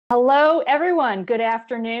Hello, everyone. Good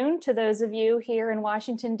afternoon to those of you here in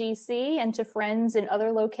Washington, D.C., and to friends in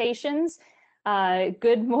other locations.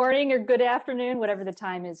 Good morning or good afternoon, whatever the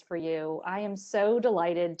time is for you. I am so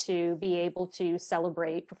delighted to be able to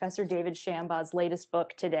celebrate Professor David Shambaugh's latest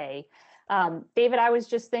book today. David, I was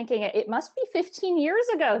just thinking it must be 15 years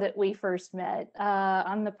ago that we first met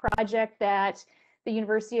on the project that the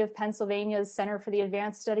University of Pennsylvania's Center for the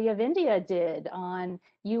Advanced Study of India did on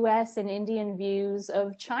US and Indian views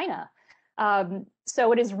of China.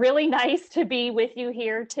 So it is really nice to be with you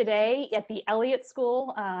here today at the Elliott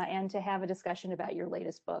School and to have a discussion about your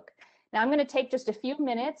latest book. Now I'm going to take just a few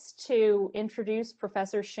minutes to introduce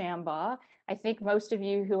Professor Shambaugh. I think most of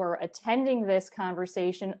you who are attending this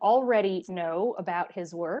conversation already know about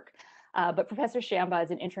his work. But Professor Shambaugh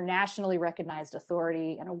is an internationally recognized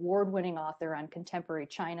authority and award-winning author on contemporary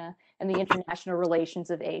China and the international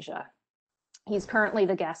relations of Asia. He's currently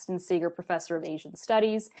the Gaston Sigur Professor of Asian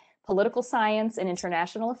Studies, Political Science and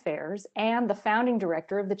International Affairs, and the founding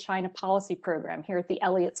director of the China Policy Program here at the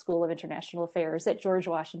Elliott School of International Affairs at George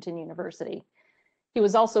Washington University. He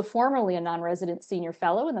was also formerly a non-resident senior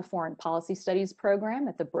fellow in the Foreign Policy Studies program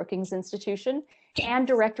at the Brookings Institution and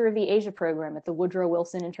director of the Asia program at the Woodrow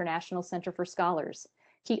Wilson International Center for Scholars.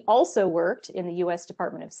 He also worked in the U.S.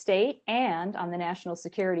 Department of State and on the National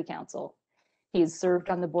Security Council. He has served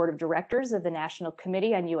on the board of directors of the National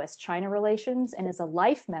Committee on U.S.-China Relations and is a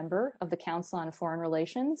life member of the Council on Foreign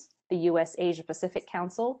Relations, the U.S. Asia-Pacific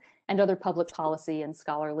Council, and other public policy and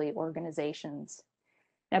scholarly organizations.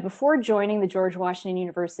 Now, before joining the George Washington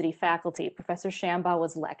University faculty, Professor Shambaugh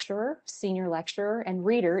was lecturer, senior lecturer, and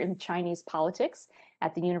reader in Chinese politics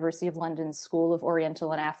at the University of London's School of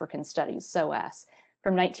Oriental and African Studies, SOAS,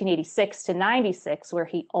 from 1986 to 96, where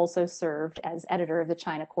he also served as editor of the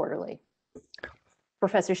China Quarterly.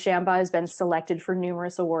 Professor Shambaugh has been selected for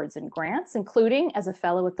numerous awards and grants, including as a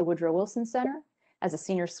fellow at the Woodrow Wilson Center, as a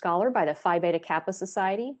senior scholar by the Phi Beta Kappa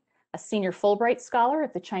Society, a senior Fulbright scholar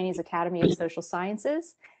at the Chinese Academy of Social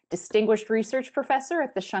Sciences, distinguished research professor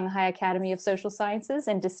at the Shanghai Academy of Social Sciences,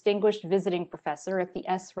 and distinguished visiting professor at the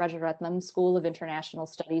S. Rajaratnam School of International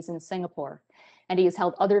Studies in Singapore. And he has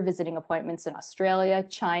held other visiting appointments in Australia,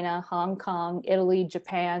 China, Hong Kong, Italy,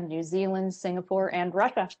 Japan, New Zealand, Singapore, and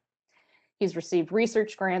Russia. He's received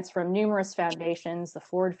research grants from numerous foundations, the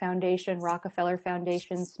Ford Foundation, Rockefeller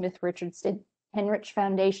Foundation, Smith Richardson Henrich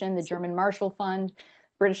Foundation, the German Marshall Fund,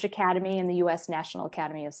 British Academy, and the U.S. National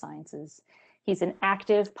Academy of Sciences. He's an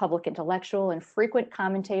active public intellectual and frequent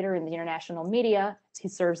commentator in the international media. He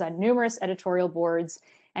serves on numerous editorial boards,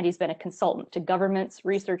 and he's been a consultant to governments,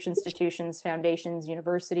 research institutions, foundations,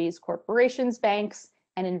 universities, corporations, banks,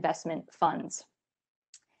 and investment funds.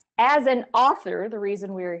 As an author, the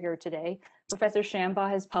reason we are here today, Professor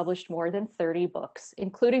Shambaugh has published more than 30 books,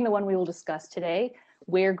 including the one we will discuss today,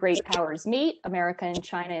 Where Great Powers Meet, America and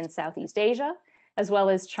China in Southeast Asia, as well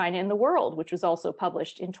as China in the World, which was also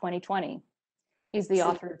published in 2020. He's the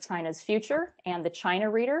author of China's Future and The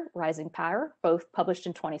China Reader, Rising Power, both published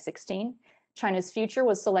in 2016. China's Future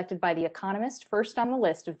was selected by The Economist first on the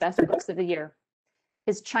list of best books of the year.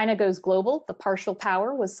 His China Goes Global, The Partial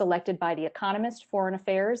Power, was selected by The Economist, Foreign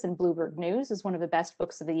Affairs, and Bloomberg News as one of the best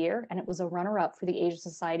books of the year, and it was a runner-up for the Asia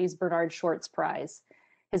Society's Bernard Schwartz Prize.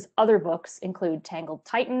 His other books include Tangled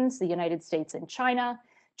Titans, The United States and China,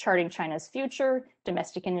 Charting China's Future,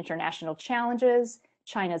 Domestic and International Challenges,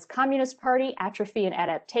 China's Communist Party, Atrophy and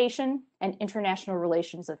Adaptation, and International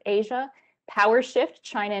Relations of Asia, Power Shift,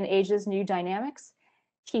 China and Asia's New Dynamics.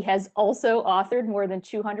 He has also authored more than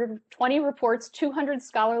 220 reports, 200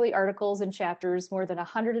 scholarly articles and chapters, more than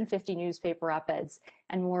 150 newspaper op-eds,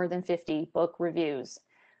 and more than 50 book reviews.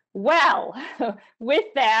 Well, with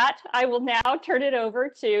that, I will now turn it over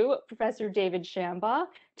to Professor David Shambaugh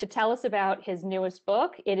to tell us about his newest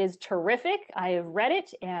book. It is terrific. I have read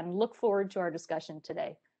it and look forward to our discussion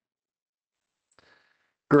today.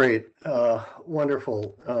 Great.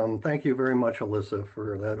 Wonderful. Thank you very much, Alyssa,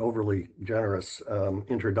 for that overly generous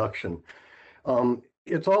introduction.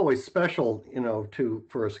 It's always special,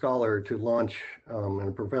 for a scholar to launch and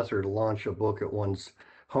a professor to launch a book at one's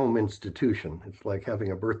home institution. It's like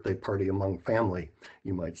having a birthday party among family,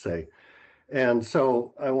 you might say. And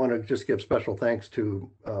so I want to just give special thanks to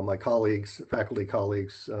my colleagues, faculty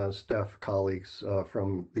colleagues, staff colleagues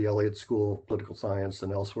from the Elliott School of Political Science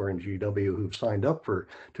and elsewhere in GW who've signed up for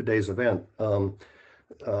today's event. The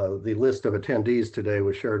list of attendees today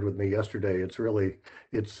was shared with me yesterday.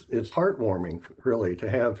 It's heartwarming, really, to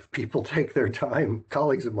have people take their time,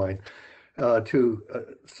 colleagues of mine, to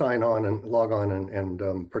sign on and log on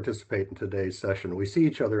and participate in today's session. We see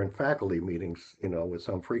each other in faculty meetings, with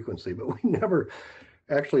some frequency, but we never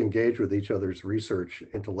actually engage with each other's research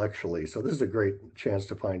intellectually. So this is a great chance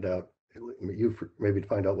to find out, maybe to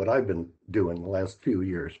find out what I've been doing the last few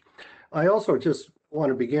years. I also just want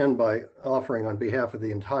to begin by offering, on behalf of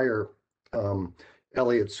the entire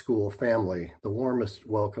Elliott School family, the warmest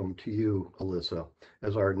welcome to you, Alyssa,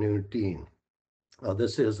 as our new dean.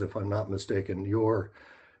 This is, if I'm not mistaken, your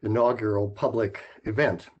inaugural public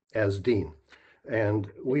event as dean. And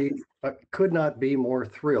we could not be more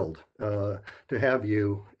thrilled to have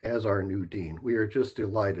you as our new dean. We are just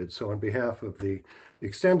delighted. So on behalf of the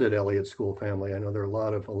extended Elliott School family, I know there are a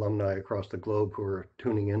lot of alumni across the globe who are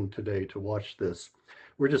tuning in today to watch this.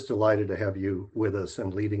 We're just delighted to have you with us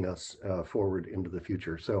and leading us forward into the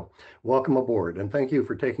future. So welcome aboard, and thank you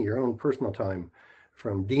for taking your own personal time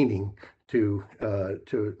from deaning to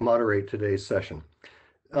moderate today's session.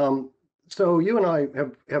 So you and I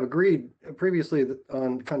have agreed previously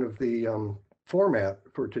on kind of the format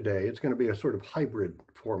for today. It's going to be a sort of hybrid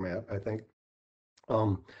format, I think.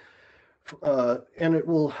 And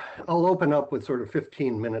I'll open up with sort of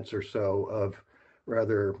 15 minutes or so of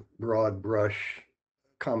rather broad brush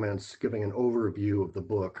comments giving an overview of the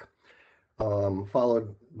book,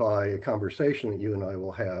 followed by a conversation that you and I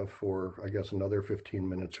will have for, I guess, another 15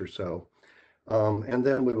 minutes or so. And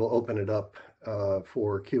then we will open it up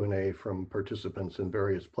for Q&A from participants in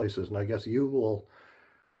various places. And I guess you will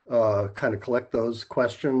kind of collect those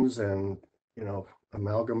questions and,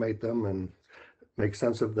 amalgamate them and make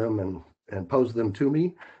sense of them and pose them to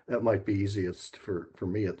me. That might be easiest for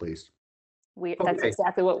me, at least. That's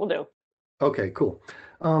exactly what we'll do. Okay, cool.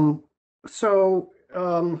 So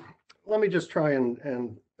let me just try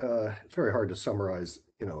and it's very hard to summarize,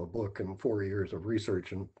 a book and 4 years of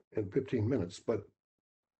research in 15 minutes, but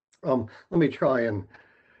let me try and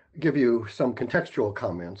give you some contextual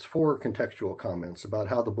comments, 4 contextual comments about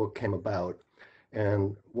how the book came about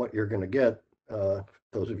and what you're going to get,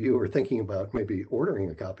 those of you who are thinking about maybe ordering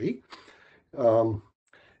a copy,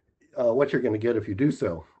 what you're going to get if you do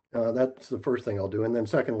so. That's the first thing I'll do. And then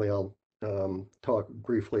secondly, I'll talk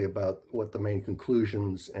briefly about what the main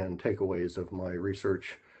conclusions and takeaways of my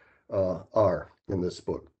research are in this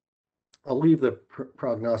book. I'll leave the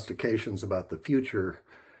prognostications about the future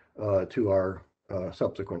to our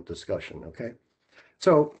subsequent discussion, okay?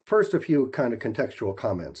 So first, a few kind of contextual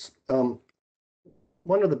comments.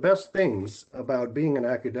 One of the best things about being an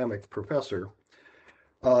academic professor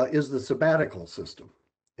is the sabbatical system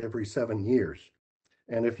every 7 years.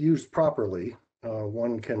 And if used properly,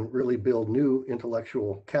 one can really build new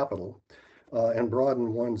intellectual capital and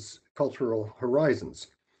broaden one's cultural horizons.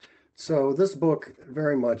 So this book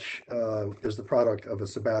very much is the product of a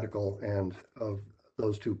sabbatical and of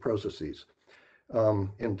those two processes.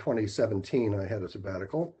 In 2017, I had a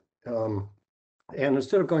sabbatical. And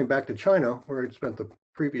instead of going back to China, where I'd spent the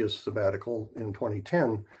previous sabbatical in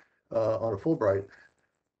 2010 on a Fulbright,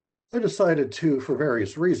 I decided to, for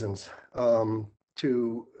various reasons,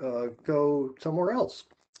 to go somewhere else.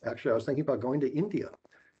 Actually, I was thinking about going to India.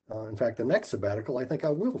 In fact, the next sabbatical, I think I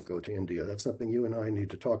will go to India. That's something you and I need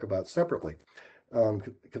to talk about separately,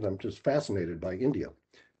 because I'm just fascinated by India.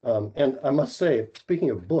 And I must say, speaking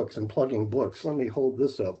of books and plugging books, let me hold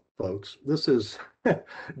this up, folks. This is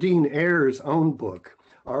Dean Ayres' own book,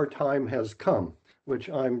 Our Time Has Come, which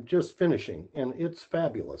I'm just finishing, and it's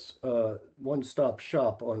fabulous. One-stop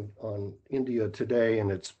shop on India today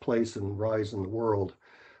and its place and rise in the world.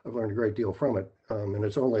 I've learned a great deal from it, and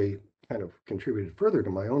it's only kind of contributed further to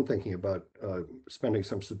my own thinking about spending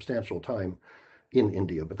some substantial time in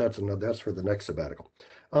India, but that's for the next sabbatical.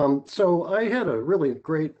 So I had a really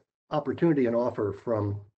great opportunity and offer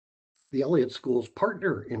from the Elliott School's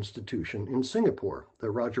partner institution in Singapore, the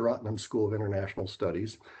Rajaratnam School of International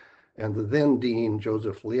Studies, and the then Dean,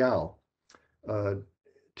 Joseph Liao,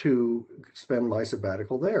 to spend my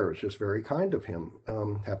sabbatical there. It was just very kind of him.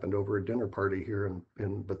 Happened over a dinner party here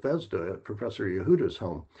in Bethesda at Professor Yehuda's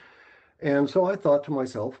home. And so I thought to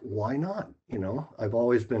myself, why not? I've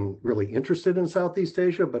always been really interested in Southeast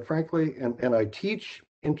Asia, but frankly, and I teach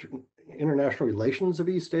international relations of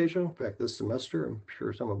East Asia. In fact, this semester, I'm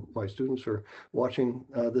sure some of my students are watching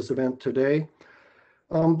this event today.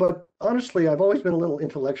 But honestly, I've always been a little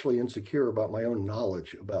intellectually insecure about my own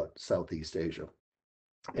knowledge about Southeast Asia.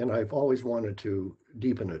 And I've always wanted to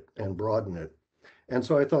deepen it and broaden it. And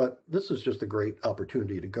so I thought, this is just a great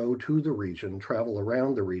opportunity to go to the region, travel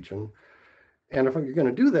around the region. And if you're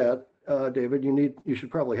going to do that, David, you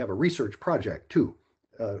should probably have a research project too.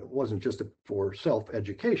 It wasn't just for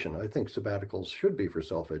self-education. I think sabbaticals should be for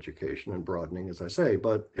self-education and broadening, as I say,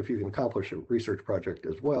 but if you can accomplish a research project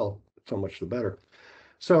as well, so much the better.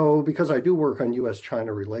 So because I do work on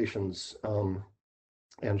US-China relations,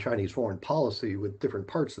 and Chinese foreign policy with different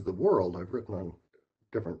parts of the world. I've written on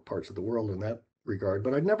different parts of the world in that regard,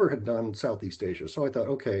 but I never had done Southeast Asia. So I thought,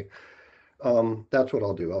 okay, that's what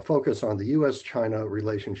I'll do. I'll focus on the US-China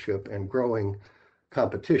relationship and growing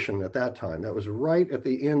competition at that time. That was right at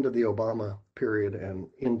the end of the Obama period and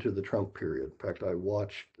into the Trump period. In fact, I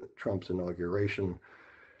watched Trump's inauguration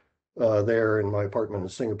there in my apartment in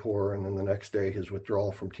Singapore, and then the next day his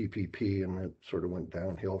withdrawal from TPP, and it sort of went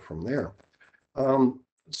downhill from there.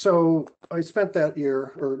 So I spent that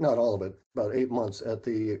year, or not all of it, about 8 months at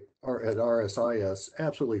RSIS.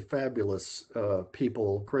 Absolutely fabulous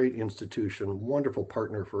people, great institution, wonderful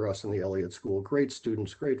partner for us in the Elliott School, great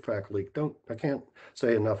students, great faculty. I can't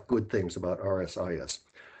say enough good things about RSIS.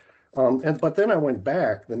 But then I went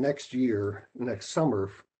back the next year, next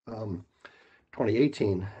summer,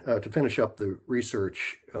 2018, to finish up the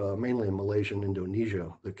research, mainly in Malaysia and Indonesia,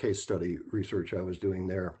 the case study research I was doing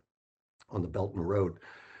there on the Belt and Road.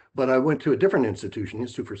 But I went to a different institution,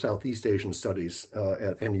 Institute for Southeast Asian Studies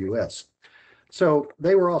at NUS. So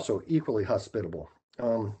they were also equally hospitable.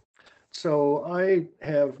 So I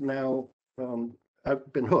have now,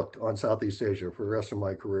 I've been hooked on Southeast Asia for the rest of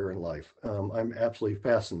my career and life. I'm absolutely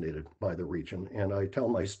fascinated by the region. And I tell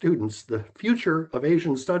my students the future of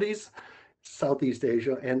Asian studies, Southeast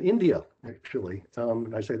Asia and India, actually.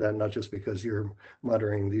 And I say that not just because you're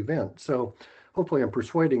moderating the event. So hopefully I'm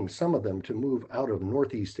persuading some of them to move out of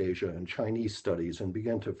Northeast Asia and Chinese studies and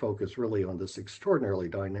begin to focus really on this extraordinarily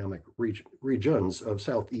dynamic regions of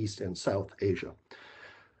Southeast and South Asia.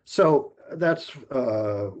 So that's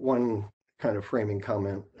one kind of framing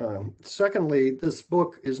comment. Secondly, this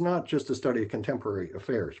book is not just a study of contemporary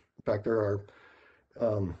affairs. In fact, there are,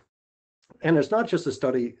 and it's not just a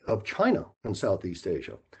study of China and Southeast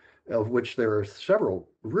Asia, of which there are several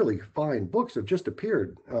really fine books that have just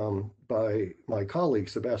appeared by my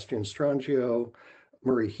colleagues, Sebastian Strangio,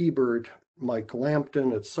 Murray Hebert, Mike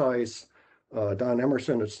Lampton at SAIS, Don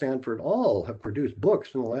Emerson at Stanford. All have produced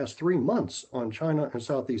books in the last 3 months on China and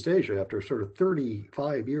Southeast Asia after a sort of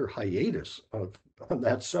 35-year hiatus on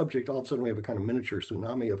that subject. All of a sudden we have a kind of miniature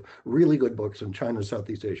tsunami of really good books in China and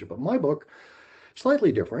Southeast Asia. But my book,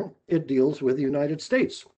 slightly different. It deals with the United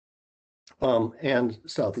States and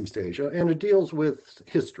Southeast Asia, and it deals with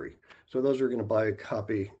history. So those who are going to buy a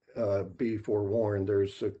copy, be forewarned.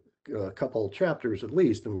 There's a couple chapters at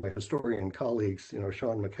least, and my historian colleagues,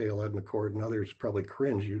 Sean McHale, Ed McCord, and others probably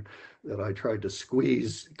cringe that I tried to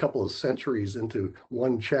squeeze a couple of centuries into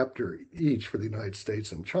one chapter each for the United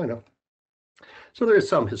States and China. So there is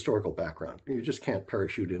some historical background. You just can't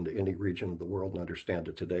parachute into any region of the world and understand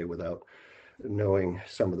it today without knowing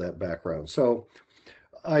some of that background. So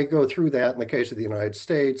I go through that. In the case of the United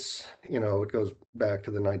States, it goes back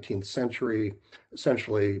to the 19th century.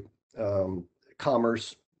 Essentially,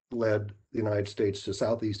 commerce led the United States to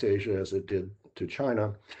Southeast Asia as it did to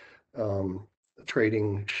China.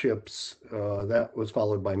 Trading ships, that was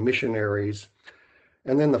followed by missionaries.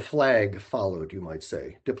 And then the flag followed, you might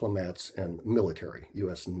say, diplomats and military,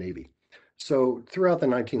 US Navy. So throughout the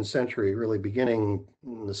 19th century, really beginning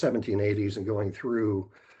in the 1780s and going through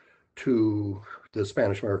to the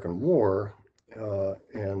Spanish-American War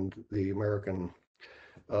and the American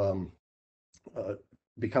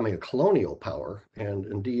becoming a colonial power and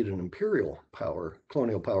indeed an imperial power,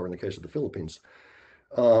 colonial power in the case of the Philippines,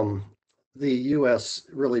 the US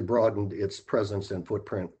really broadened its presence and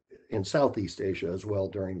footprint in Southeast Asia as well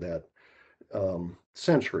during that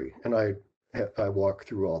century. And I walk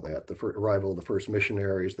through all that, the arrival of the first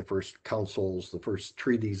missionaries, the first councils, the first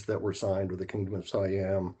treaties that were signed with the Kingdom of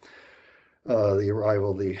Siam, the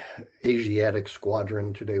arrival of the Asiatic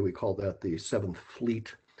Squadron. Today we call that the Seventh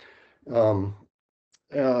Fleet.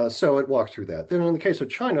 So it walks through that. Then in the case of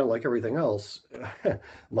China, like everything else,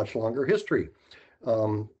 much longer history.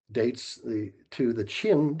 Dates to the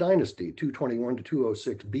Qin dynasty, 221 to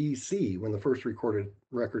 206 BC, when the first recorded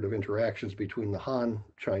record of interactions between the Han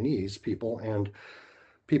Chinese people and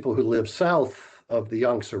people who lived south of the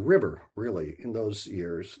Yangtze River, really, in those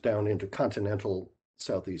years, down into continental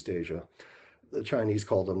Southeast Asia. The Chinese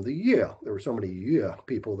called them the Ye. There were so many Ye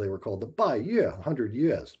people, they were called the Bai Ye, 100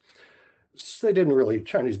 Yes. So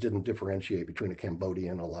Chinese didn't differentiate between a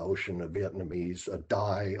Cambodian, a Laotian, a Vietnamese, a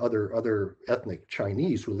Dai, other ethnic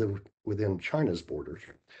Chinese who lived within China's borders.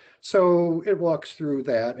 So it walks through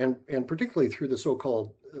that, and particularly through the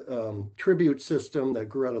so-called tribute system that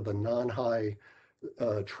grew out of the non-high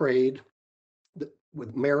trade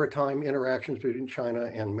with maritime interactions between China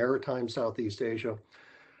and maritime Southeast Asia.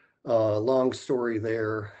 Long story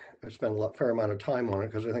there. I spent a fair amount of time on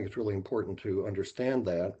it because I think it's really important to understand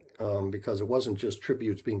that, because it wasn't just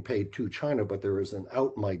tributes being paid to China, but there was an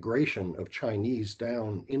out-migration of Chinese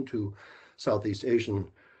down into Southeast Asian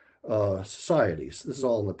societies. This is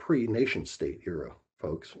all in the pre-nation state era,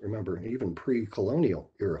 folks. Remember, even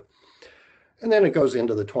pre-colonial era. And then it goes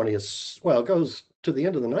into the 20th, well, it goes to the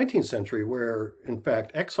end of the 19th century, where, in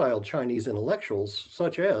fact, exiled Chinese intellectuals,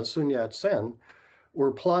 such as Sun Yat-sen,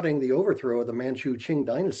 were plotting the overthrow of the Manchu Qing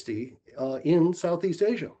dynasty in Southeast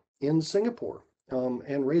Asia, in Singapore,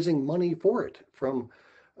 and raising money for it from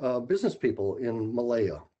business people in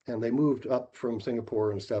Malaya. And they moved up from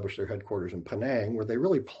Singapore and established their headquarters in Penang, where they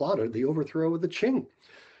really plotted the overthrow of the Qing.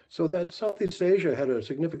 So that Southeast Asia had a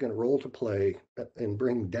significant role to play in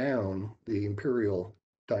bringing down the imperial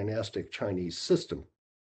dynastic Chinese system.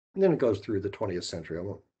 And then it goes through the 20th century.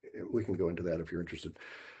 We can go into that if you're interested.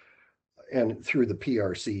 And through the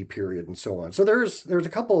PRC period and so on. So there's a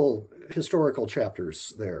couple historical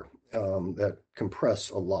chapters there that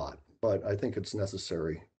compress a lot, but I think it's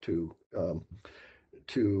necessary to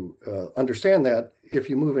understand that if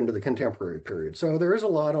you move into the contemporary period. So there is a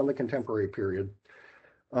lot on the contemporary period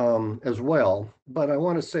as well, but I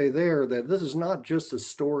want to say there that this is not just a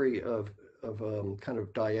story of kind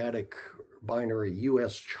of dyadic binary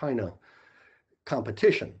US-China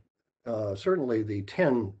competition. Certainly the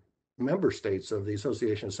 10 member states of the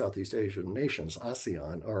Association of Southeast Asian Nations,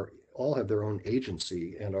 ASEAN, all have their own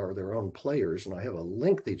agency and are their own players. And I have a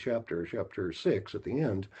lengthy chapter 6 at the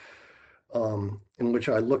end, in which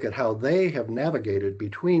I look at how they have navigated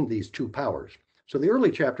between these two powers. So the early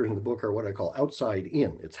chapters in the book are what I call outside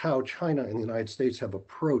in. It's how China and the United States have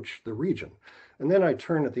approached the region. And then I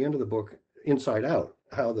turn at the end of the book inside out,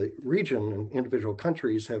 how the region and individual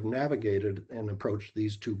countries have navigated and approached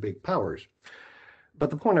these two big powers. But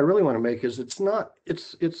the point I really want to make is it's not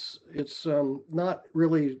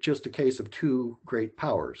really just a case of two great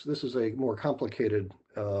powers. This is a more complicated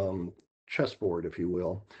chessboard, if you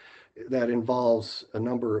will, that involves a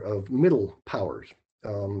number of middle powers.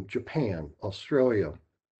 Japan, Australia,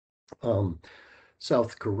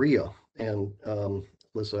 South Korea, and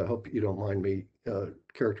Lisa, I hope you don't mind me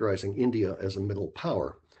characterizing India as a middle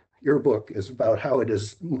power. Your book is about how it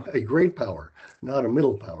is a great power, not a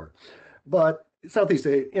middle power. But Southeast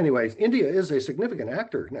Asia, anyways, India is a significant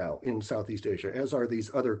actor now in Southeast Asia, as are these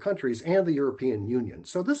other countries and the European Union.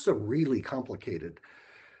 So this is a really complicated,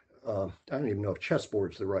 I don't even know if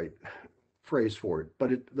chessboard's the right phrase for it, but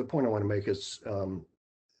the point I want to make is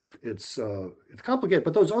it's complicated,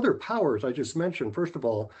 but those other powers I just mentioned, first of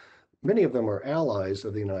all, many of them are allies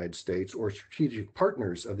of the United States or strategic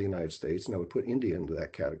partners of the United States, and I would put India into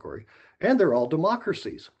that category, and they're all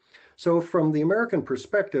democracies. So from the American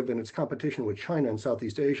perspective and its competition with China and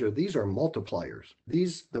Southeast Asia, these are multipliers.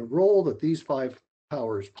 The role that these five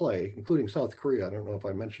powers play, including South Korea, I don't know if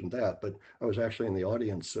I mentioned that, but I was actually in the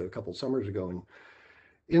audience a couple summers ago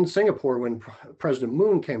in Singapore when President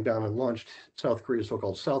Moon came down and launched South Korea's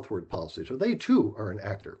so-called southward policy. So they too are an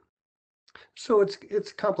actor. So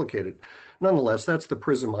it's complicated. Nonetheless, that's the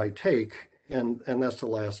prism I take, and that's the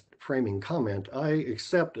last framing comment. I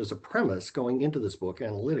accept as a premise going into this book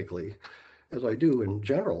analytically, as I do in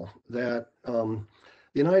general, that the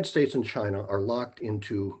United States and China are locked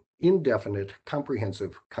into indefinite,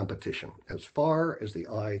 comprehensive competition as far as the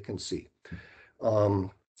eye can see.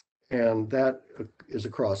 And that is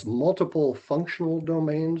across multiple functional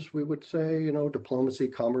domains, we would say, diplomacy,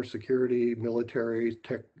 commerce, security, military,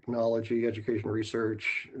 technology, education,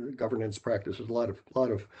 research, governance practices, a lot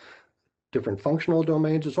of different functional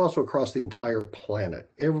domains. It's also across the entire planet,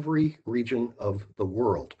 every region of the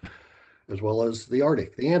world, as well as the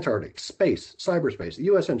Arctic, the Antarctic, space, cyberspace. The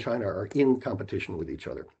US and China are in competition with each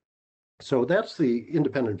other. So that's the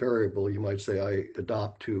independent variable, you might say, I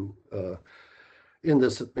adopt to in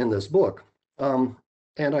this book. And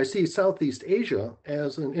I see Southeast Asia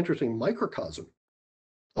as an interesting microcosm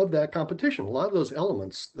of that competition. A lot of those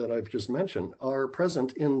elements that I've just mentioned are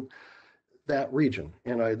present in that region.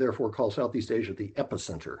 And I therefore call Southeast Asia the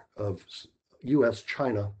epicenter of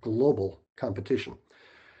US-China global competition.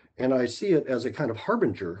 And I see it as a kind of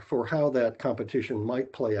harbinger for how that competition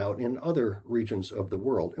might play out in other regions of the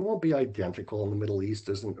world. It won't be identical in the Middle East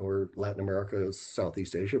or Latin America as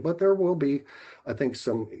Southeast Asia, but there will be, I think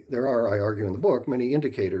there are, I argue in the book, many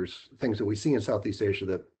indicators, things that we see in Southeast Asia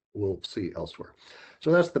that we'll see elsewhere.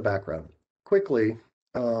 So that's the background. Quickly,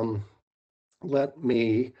 let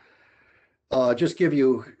me just give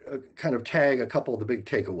you tag a couple of the big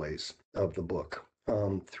takeaways of the book.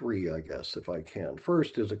 Three, I guess, if I can.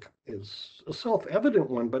 First is a self-evident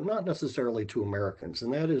one, but not necessarily to Americans,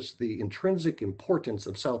 and that is the intrinsic importance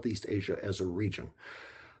of Southeast Asia as a region.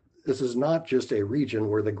 this is not just a region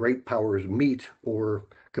where the great powers meet or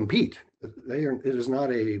compete. It is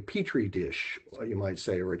not a petri dish, you might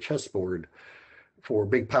say, or a chessboard for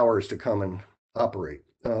big powers to come and operate.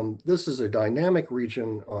 This is a dynamic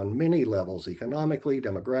region on many levels: economically,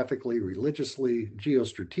 demographically, religiously,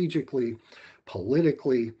 geostrategically,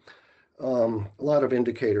 politically. A lot of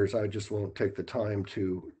indicators I just won't take the time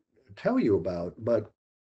to tell you about, but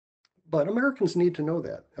Americans need to know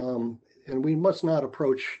that. And we must not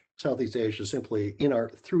approach Southeast Asia simply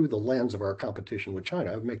through the lens of our competition with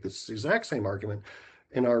China. I would make this exact same argument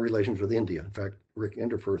in our relations with India. In fact, Rick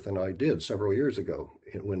Inderfirth and I did several years ago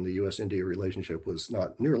when the U.S.-India relationship was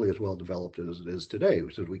not nearly as well developed as it is today.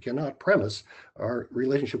 We said we cannot premise our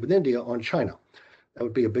relationship with India on China. That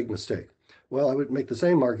would be a big mistake. Well, I would make the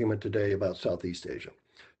same argument today about Southeast Asia.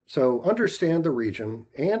 So understand the region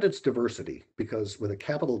and its diversity, because with a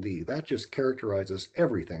capital D, that just characterizes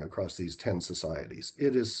everything across these 10 societies.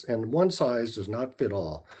 It is, and one size does not fit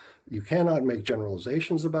all. You cannot make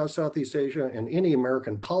generalizations about Southeast Asia, and any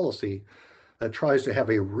American policy that tries to have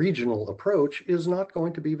a regional approach is not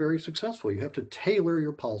going to be very successful. You have to tailor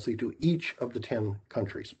your policy to each of the 10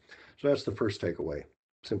 countries. So that's the first takeaway,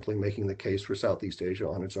 simply making the case for Southeast Asia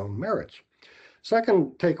on its own merits.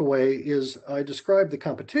 Second takeaway is I describe the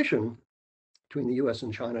competition between the US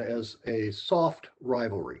and China as a soft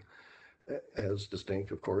rivalry, as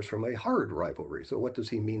distinct, of course, from a hard rivalry. So what does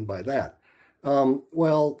he mean by that?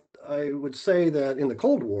 Well, I would say that in the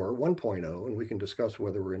Cold War 1.0, and we can discuss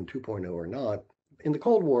whether we're in 2.0 or not, in the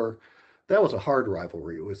Cold War, that was a hard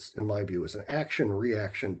rivalry. It was, in my view, it was an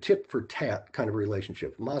action-reaction, tit-for-tat kind of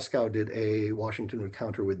relationship. Moscow did A, Washington would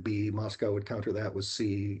counter with B, Moscow would counter that with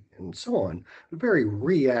C, and so on. A very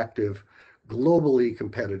reactive, globally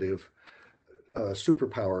competitive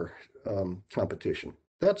superpower competition.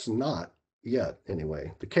 That's not yet,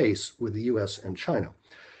 anyway, the case with the US and China.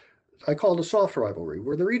 I call it a soft rivalry,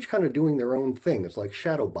 where they're each kind of doing their own thing. It's like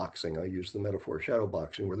shadow boxing. I use the metaphor shadow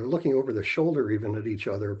boxing, where they're looking over their shoulder even at each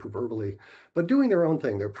other, proverbially, but doing their own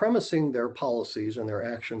thing. They're premising their policies and their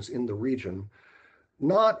actions in the region,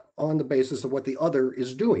 not on the basis of what the other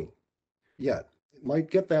is doing yet. It might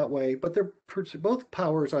get that way, but both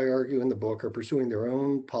powers, I argue in the book, are pursuing their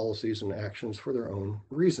own policies and actions for their own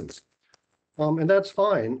reasons. And that's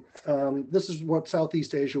fine. This is what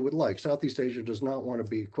Southeast Asia would like. Southeast Asia does not want to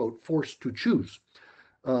be, quote, forced to choose.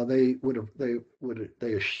 They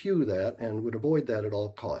eschew that and would avoid that at all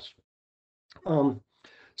costs. And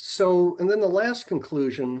then the last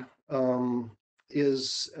conclusion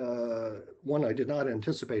is one I did not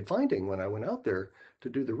anticipate finding when I went out there to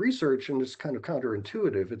do the research, and it's kind of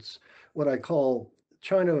counterintuitive. It's what I call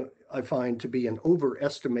China, I find, to be an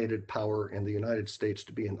overestimated power and the United States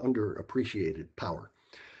to be an underappreciated power.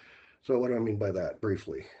 So what do I mean by that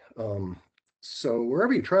briefly? So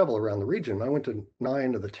wherever you travel around the region, I went to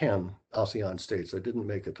 9 of the 10 ASEAN states. I didn't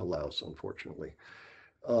make it to Laos, unfortunately.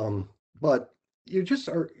 But you just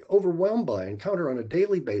are overwhelmed by, encounter on a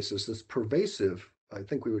daily basis, this pervasive, I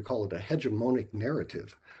think we would call it a hegemonic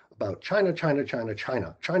narrative about China, China, China,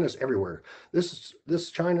 China. China's everywhere. This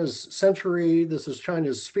China's century. This is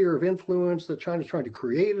China's sphere of influence, that China's trying to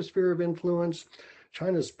create a sphere of influence.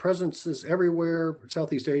 China's presence is everywhere.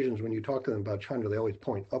 Southeast Asians, when you talk to them about China, they always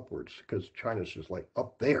point upwards because China's just like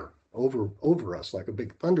up there over us like a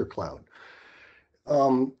big thundercloud.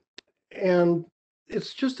 And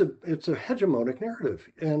it's just it's a hegemonic narrative.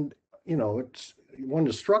 And, you know, one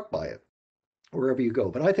is struck by it wherever you go.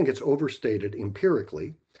 But I think it's overstated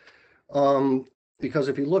empirically. Because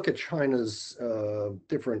if you look at China's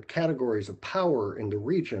different categories of power in the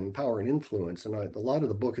region, power and influence, and a lot of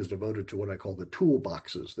the book is devoted to what I call the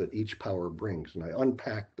toolboxes that each power brings. And I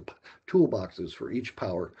unpack the toolboxes for each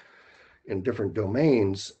power in different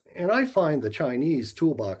domains. And I find the Chinese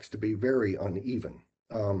toolbox to be very uneven.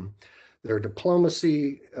 Their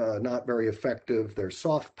diplomacy, not very effective. Their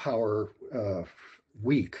soft power,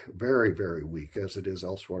 weak, very, very weak, as it is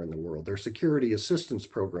elsewhere in the world. Their security assistance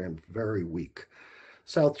program, very weak.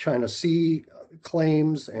 South China Sea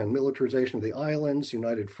claims and militarization of the islands,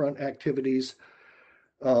 United Front activities,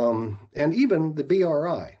 and even the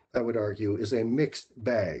BRI, I would argue, is a mixed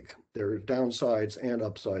bag. There are downsides and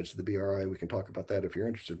upsides to the BRI. We can talk about that if you're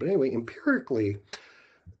interested. But anyway, empirically,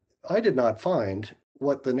 I did not find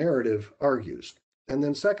what the narrative argues. And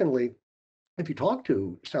then secondly, if you talk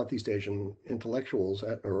to Southeast Asian intellectuals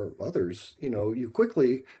or others, you know, you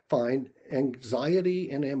quickly find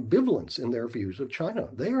anxiety and ambivalence in their views of China.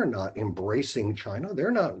 They are not embracing China.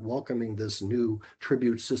 They're not welcoming this new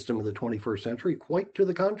tribute system of the 21st century. Quite to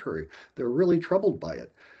the contrary, they're really troubled by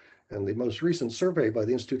it. And the most recent survey by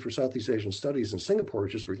the Institute for Southeast Asian Studies in Singapore,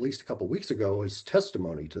 just released a couple of weeks ago, is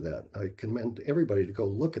testimony to that. I commend everybody to go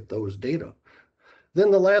look at those data.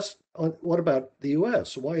 Then the last, what about the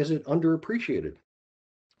US? Why is it underappreciated?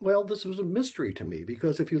 Well, this was a mystery to me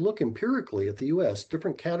because if you look empirically at the US,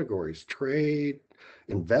 different categories, trade,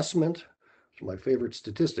 investment, my favorite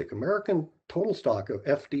statistic, American total stock of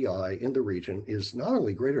FDI in the region is not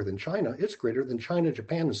only greater than China, it's greater than China,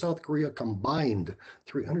 Japan, and South Korea combined,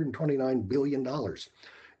 $329 billion.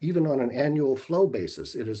 Even on an annual flow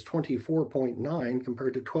basis, it is 24.9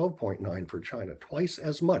 compared to 12.9 for China, twice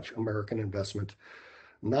as much American investment,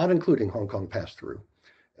 not including Hong Kong pass-through,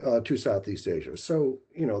 to Southeast Asia. So,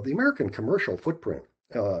 the American commercial footprint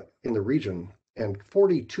in the region and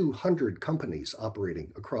 4,200 companies operating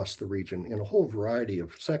across the region in a whole variety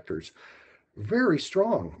of sectors. Very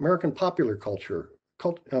strong. American popular culture,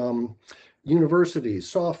 universities,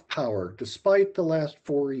 soft power, despite the last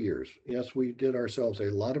 4 years. Yes, we did ourselves a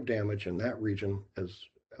lot of damage in that region as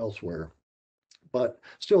elsewhere. But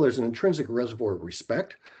still, there's an intrinsic reservoir of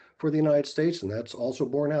respect for the United States, and that's also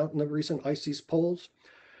borne out in the recent ICES polls.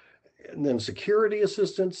 And then security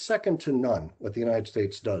assistance, second to none, what the United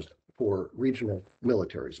States does for regional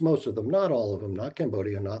militaries. Most of them, not all of them, not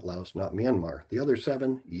Cambodia, not Laos, not Myanmar. The other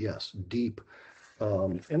 7, yes, deep.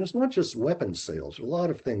 And it's not just weapons sales. A lot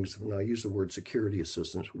of things, when I use the word security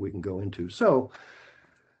assistance, we can go into. So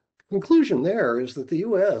conclusion there is that the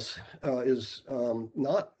U.S. is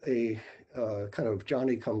not a kind of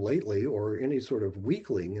Johnny-come-lately or any sort of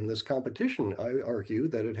weakling in this competition. I argue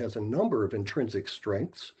that it has a number of intrinsic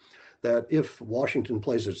strengths that if Washington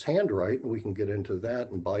plays its hand right, and we can get into that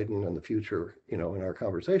and Biden and the future, in our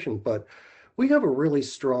conversation, but we have a really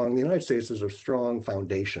strong, the United States has a strong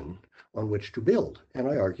foundation on which to build. And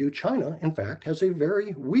I argue China, in fact, has a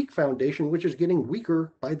very weak foundation, which is getting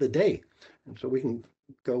weaker by the day. And so we can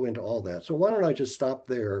go into all that. So why don't I just stop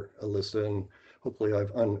there, Alyssa, and hopefully I've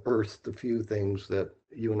unearthed a few things that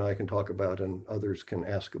you and I can talk about and others can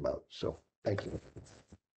ask about. So thank you.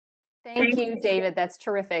 Thank you, David. That's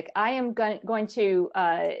terrific. I am going to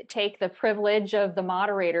take the privilege of the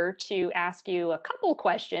moderator to ask you a couple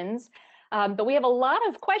questions, but we have a lot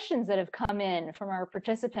of questions that have come in from our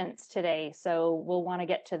participants today, so we'll want to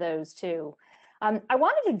get to those too. I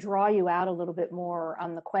wanted to draw you out a little bit more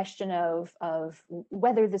on the question of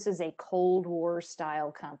whether this is a Cold War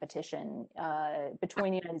style competition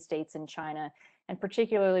between the United States and China, and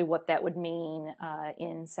particularly what that would mean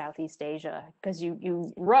in Southeast Asia, because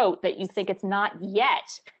you wrote that you think it's not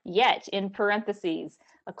yet, in parentheses,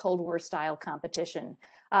 a Cold War style competition.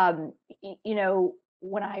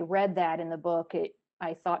 When I read that in the book,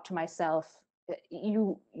 I thought to myself,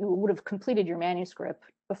 you would have completed your manuscript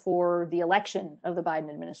before the election of the Biden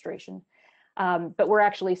administration. But we're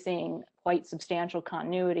actually seeing quite substantial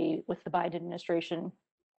continuity with the Biden administration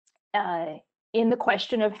in the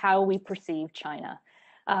question of how we perceive China.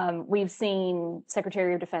 We've seen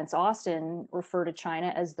Secretary of Defense Austin refer to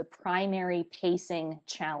China as the primary pacing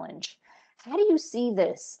challenge. How do you see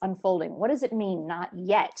this unfolding? What does it mean, not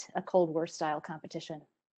yet a Cold War style competition?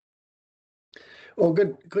 Well,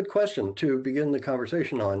 good question to begin the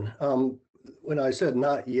conversation on. When I said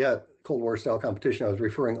not yet Cold War style competition, I was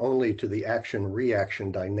referring only to the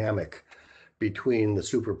action-reaction dynamic between the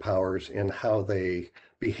superpowers and how they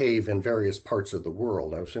behave in various parts of the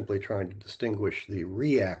world. I was simply trying to distinguish the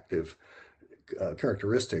reactive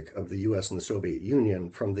characteristic of the US and the Soviet Union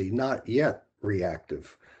from the not yet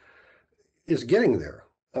reactive. Is getting there,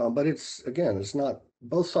 but it's not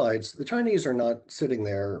both sides. The Chinese are not sitting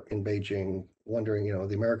there in Beijing wondering,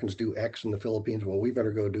 the Americans do X in the Philippines, well, we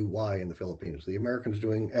better go do Y in the Philippines. The Americans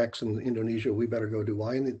doing X in Indonesia, we better go do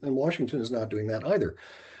Y, and Washington is not doing that either.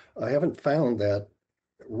 I haven't found that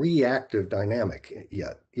reactive dynamic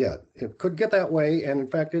yet. It could get that way, and in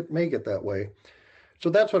fact, it may get that way. So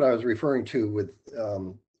that's what I was referring to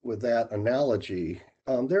with that analogy.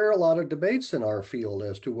 There are a lot of debates in our field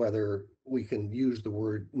as to whether we can use the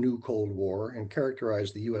word new Cold War and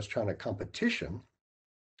characterize the US-China competition,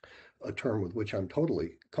 a term with which I'm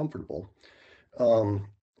totally comfortable.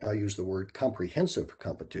 I use the word comprehensive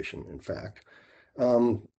competition, in fact.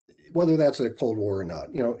 Whether that's a Cold War or not,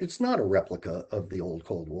 it's not a replica of the old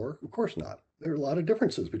Cold War. Of course not. There are a lot of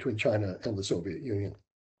differences between China and the Soviet Union.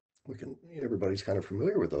 Everybody's kind of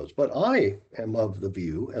familiar with those, but I am of the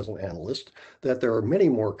view as an analyst that there are many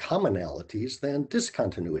more commonalities than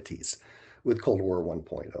discontinuities with Cold War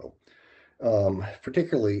 1.0,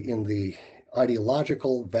 particularly in the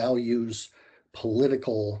ideological, values,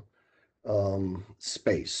 political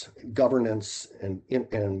space, governance, and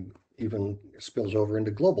even spills over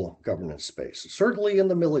into global governance space. Certainly in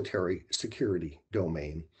the military security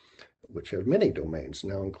domain, which have many domains,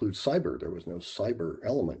 now include cyber. There was no cyber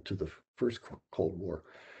element to the first Cold War.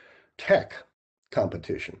 Tech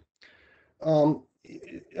competition.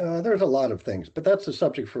 There's a lot of things, but that's a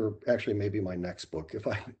subject for actually maybe my next book, if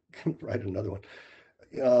I can write another one.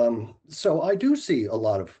 So I do see a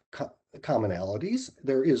lot of commonalities.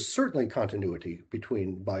 There is certainly continuity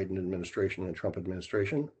between Biden administration and Trump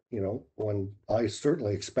administration. When I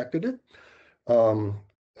certainly expected it.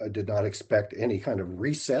 I did not expect any kind of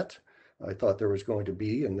reset. I thought there was going to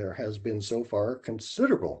be, and there has been so far,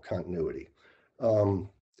 considerable continuity.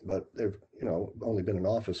 But they've, only been in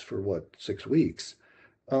office for 6 weeks.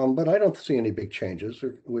 But I don't see any big changes.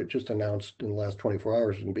 We just announced in the last 24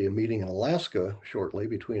 hours there's going to be a meeting in Alaska shortly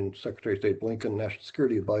between Secretary of State Blinken, National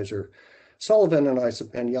Security Advisor Sullivan, and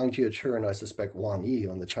Yang Jiechi, and I suspect Wang Yi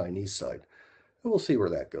on the Chinese side. We'll see where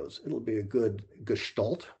that goes. It'll be a good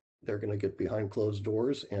gestalt. They're going to get behind closed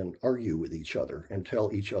doors and argue with each other and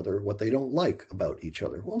tell each other what they don't like about each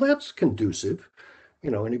other. Well, that's conducive.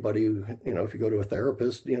 Anybody, if you go to a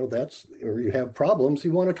therapist, or you have problems,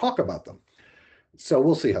 you want to talk about them. So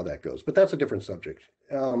we'll see how that goes, but that's a different subject.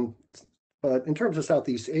 But in terms of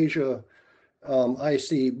Southeast Asia, I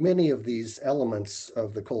see many of these elements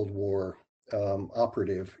of the Cold War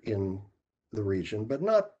operative in the region, but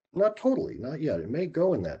not totally, not yet. It may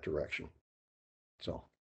go in that direction.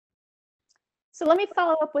 So let me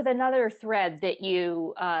follow up with another thread that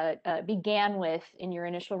you began with in your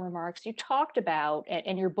initial remarks. You talked about,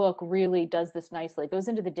 and your book really does this nicely, it goes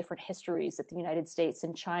into the different histories that the United States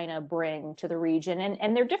and China bring to the region.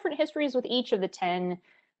 And there are different histories with each of the 10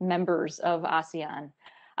 members of ASEAN.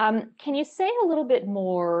 Can you say a little bit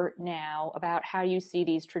more now about how you see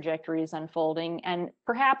these trajectories unfolding, and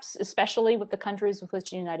perhaps especially with the countries with which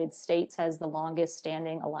the United States has the longest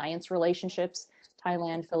standing alliance relationships?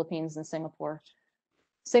 Thailand, Philippines, and Singapore.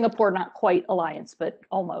 Singapore, not quite alliance, but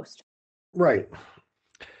almost. Right.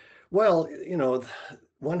 Well,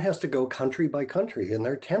 one has to go country by country, and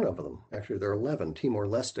there are 10 of them. Actually, there are 11.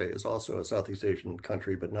 Timor-Leste is also a Southeast Asian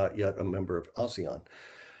country, but not yet a member of ASEAN.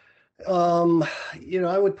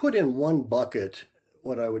 I would put in one bucket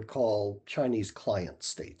what I would call Chinese client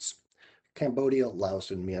states: Cambodia,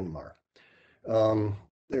 Laos, and Myanmar.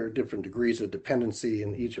 There are different degrees of dependency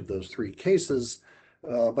in each of those three cases,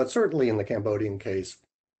 but certainly in the Cambodian case,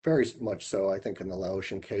 very much so, I think in the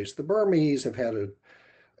Laotian case. The Burmese have had a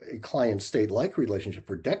client state-like relationship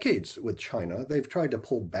for decades with China. They've tried to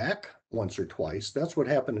pull back once or twice. That's what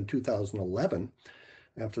happened in 2011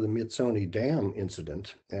 after the Mitsoni Dam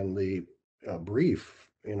incident and the brief,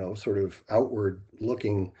 sort of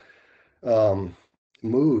outward-looking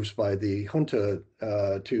moves by the junta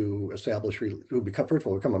to establish, first of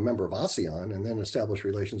all, become a member of ASEAN, and then establish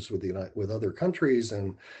relations with other countries,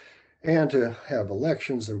 and to have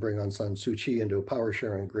elections and bring Aung San Suu Kyi into a power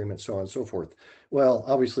sharing agreement, so on and so forth. Well,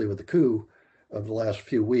 obviously with the coup of the last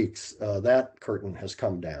few weeks, that curtain has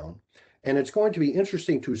come down, and it's going to be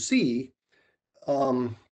interesting to see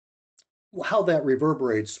how that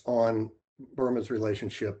reverberates on Burma's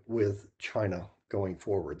relationship with China going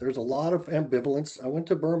forward. There's a lot of ambivalence. I went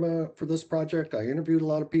to Burma for this project. I interviewed a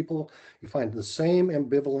lot of people. You find the same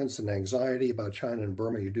ambivalence and anxiety about China and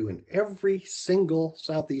Burma you do in every single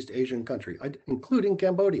Southeast Asian country, including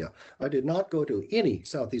Cambodia. I did not go to any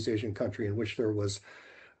Southeast Asian country in which there was,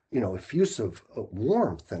 effusive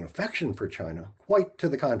warmth and affection for China. Quite to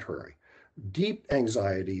the contrary. Deep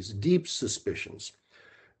anxieties, deep suspicions,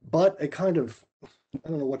 but a kind of, I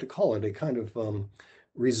don't know what to call it, a kind of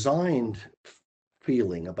resigned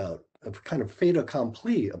feeling of kind of fait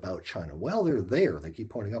accompli about China. Well, they're there, they keep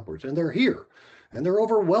pointing upwards, and they're here, and they're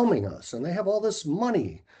overwhelming us, and they have all this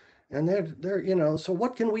money, and they're so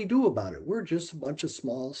what can we do about it? We're just a bunch of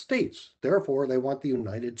small states. Therefore, they want the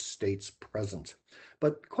United States present.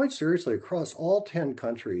 But quite seriously, across all 10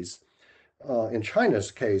 countries, in China's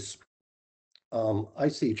case, I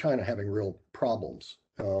see China having real problems.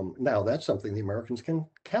 Now, that's something the Americans can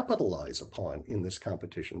capitalize upon in this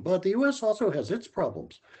competition, but the U.S. also has its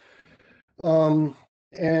problems. And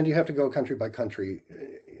you have to go country by country.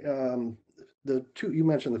 The two, you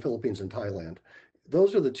mentioned the Philippines and Thailand.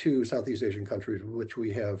 Those are the two Southeast Asian countries with which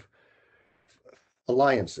we have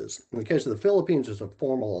alliances. In the case of the Philippines, it's a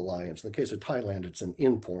formal alliance. In the case of Thailand, it's an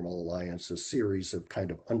informal alliance, a series of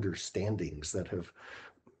kind of understandings that have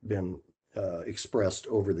been expressed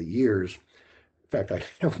over the years. In fact, I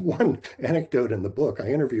have one anecdote in the book. I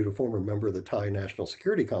interviewed a former member of the Thai National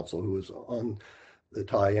Security Council who was on the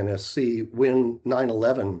Thai NSC when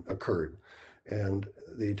 9/11 occurred. And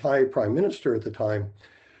the Thai prime minister at the time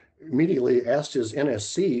immediately asked his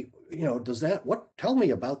NSC, tell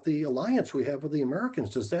me about the alliance we have with the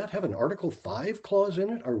Americans. Does that have an Article 5 clause in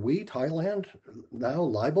it? Are we, Thailand, now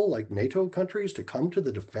liable, like NATO countries, to come to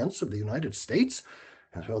the defense of the United States?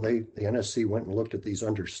 And so the NSC went and looked at these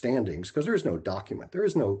understandings, because there is no document. There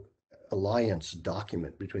is no alliance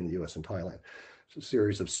document between the US and Thailand. It's a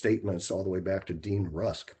series of statements all the way back to Dean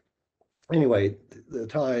Rusk. Anyway, the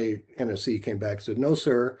Thai NSC came back and said, no,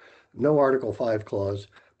 sir, no Article 5 clause.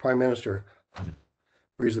 Prime Minister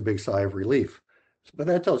breathes a big sigh of relief. But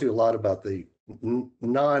that tells you a lot about the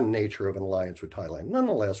non-nature of an alliance with Thailand.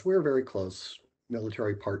 Nonetheless, we're very close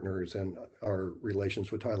military partners, and our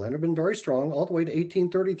relations with Thailand have been very strong all the way to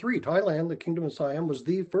 1833. Thailand, the Kingdom of Siam, was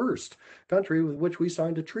the first country with which we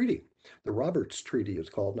signed a treaty. The Roberts Treaty is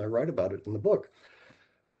called, and I write about it in the book.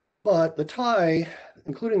 But the Thai,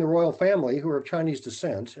 including the royal family, who are of Chinese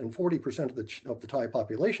descent, and 40% of the Thai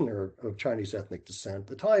population are of Chinese ethnic descent,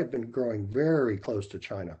 the Thai have been growing very close to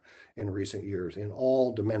China in recent years in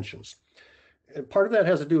all dimensions. And part of that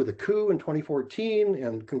has to do with the coup in 2014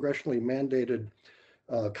 and congressionally mandated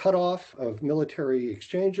cutoff of military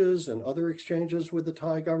exchanges and other exchanges with the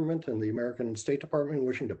Thai government and the American State Department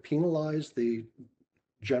wishing to penalize the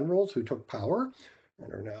generals who took power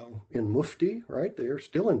and are now in mufti, right? They're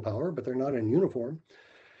still in power, but they're not in uniform.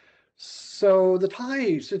 So the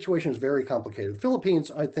Thai situation is very complicated. The Philippines,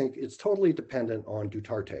 I think, is totally dependent on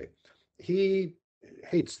Duterte. He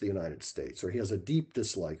hates the United States, or he has a deep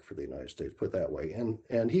dislike for the United States, put it that way.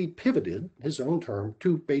 And he pivoted his own term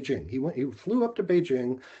to Beijing. He flew up to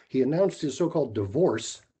Beijing. He announced his so-called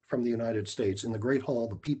divorce from the United States in the Great Hall of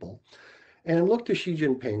the People, and looked to Xi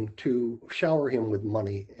Jinping to shower him with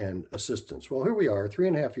money and assistance. Well, here we are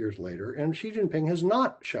 3.5 years later, and Xi Jinping has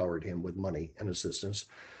not showered him with money and assistance.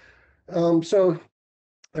 So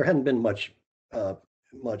there hadn't been much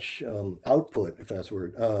output, if that's the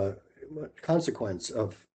word, consequence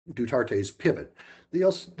of Duterte's pivot.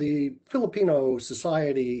 The Filipino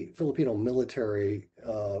society, Filipino military,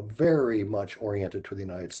 very much oriented to the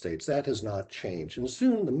United States. That has not changed. And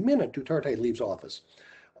soon, the minute Duterte leaves office,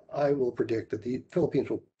 I will predict that the Philippines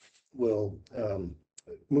will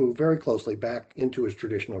move very closely back into its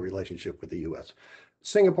traditional relationship with the US.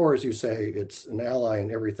 Singapore, as you say, it's an ally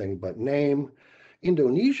in everything but name.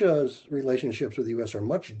 Indonesia's relationships with the US are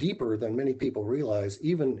much deeper than many people realize,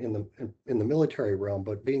 even in the military realm.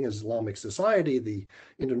 But being an Islamic society, the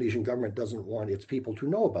Indonesian government doesn't want its people to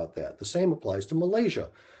know about that. The same applies to Malaysia.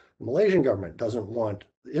 The Malaysian government doesn't want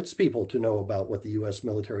its people to know about what the US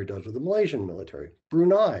military does with the Malaysian military.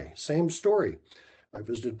 Brunei, same story. I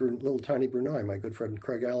visited little tiny Brunei. My good friend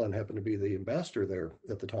Craig Allen happened to be the ambassador there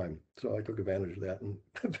at the time. So I took advantage of that and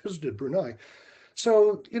visited Brunei.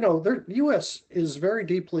 So, the US is very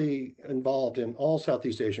deeply involved in all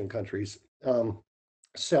Southeast Asian countries,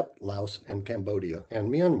 except Laos and Cambodia and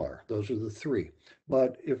Myanmar. Those are the three.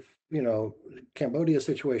 But if Cambodia's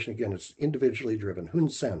situation, again, it's individually driven. Hun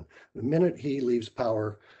Sen, the minute he leaves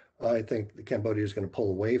power, I think Cambodia is going to pull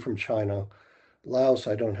away from China. Laos,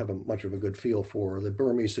 I don't have much of a good feel for. The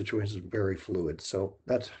Burmese situation is very fluid. So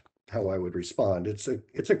that's how I would respond. It's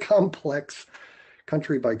a complex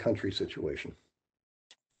country by country situation.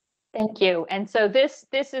 Thank you. And so this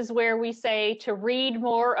is where we say to read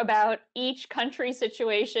more about each country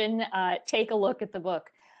situation, take a look at the book.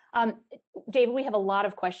 David, we have a lot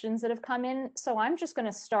of questions that have come in, so I'm just going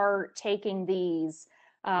to start taking these.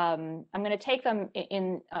 I'm going to take them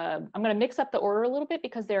I'm going to mix up the order a little bit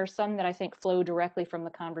because there are some that I think flow directly from the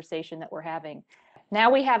conversation that we're having. Now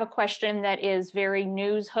we have a question that is very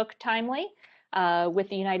news hook timely. With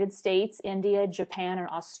the United States, India, Japan, and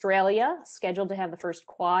Australia scheduled to have the first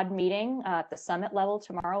Quad meeting at the summit level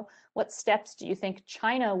tomorrow. What steps do you think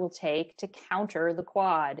China will take to counter the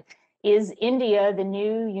Quad? Is India the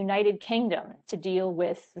new United Kingdom to deal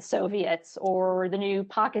with the Soviets, or the new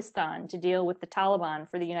Pakistan to deal with the Taliban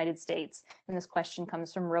for the United States? And this question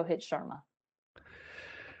comes from Rohit Sharma.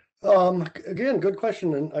 Again, good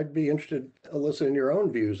question. And I'd be interested, Alyssa, in your own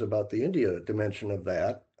views about the India dimension of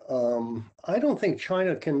that. I don't think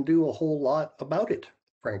China can do a whole lot about it,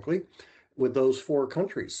 frankly, with those four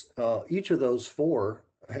countries. Each of those four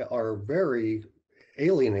are very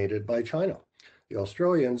alienated by China. The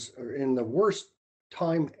Australians are in the worst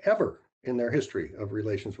time ever in their history of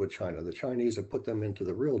relations with China. The Chinese have put them into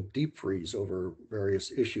the real deep freeze over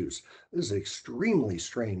various issues. This is extremely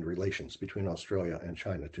strained relations between Australia and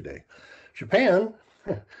China today. Japan,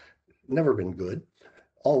 never been good,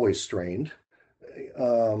 always strained.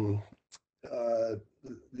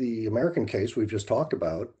 The American case we've just talked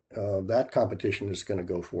about, that competition is going to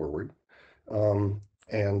go forward.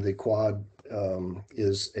 And the Quad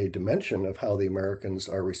is a dimension of how the Americans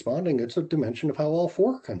are responding. It's a dimension of how all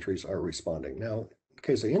four countries are responding. Now, in the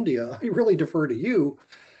case of India, I really defer to you,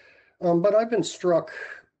 but I've been struck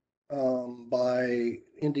by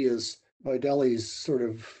Delhi's sort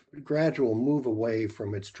of gradual move away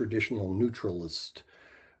from its traditional neutralist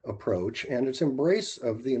approach and its embrace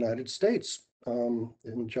of the United States. In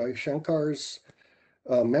Jaishankar's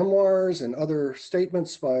memoirs and other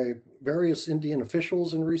statements by various Indian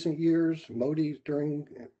officials in recent years, Modi during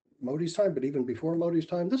Modi's time, but even before Modi's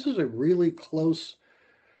time, this is a really close,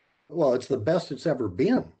 well, it's the best it's ever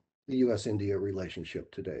been, the US-India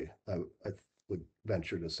relationship today, I would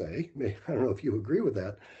venture to say. I don't know if you agree with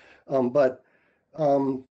that, but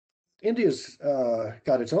India's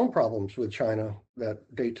got its own problems with China that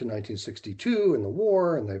date to 1962 and the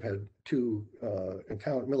war, and they've had two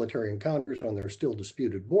military encounters on their still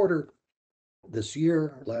disputed border this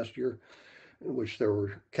year, last year, in which there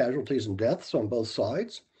were casualties and deaths on both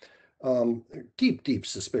sides. Deep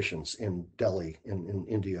suspicions in Delhi, in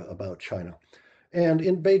India, about China. And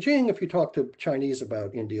in Beijing, if you talk to Chinese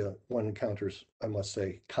about India, one encounters, I must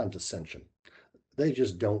say, condescension. They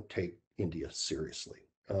just don't take India seriously.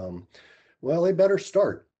 Well, they better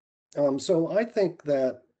start. So I think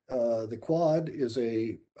that the Quad is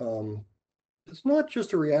it's not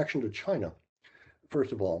just a reaction to China,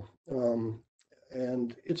 first of all,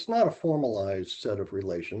 and it's not a formalized set of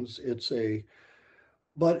relations.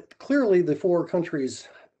 But clearly the four countries,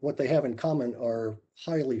 what they have in common are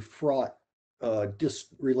highly fraught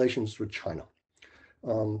relations with China.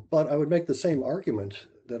 But I would make the same argument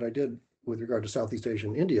that I did with regard to Southeast Asia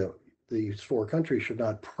and India. These four countries should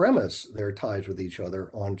not premise their ties with each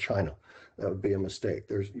other on China. That would be a mistake.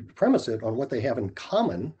 You premise it on what they have in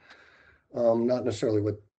common, not necessarily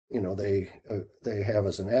what they have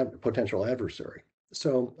as a potential adversary.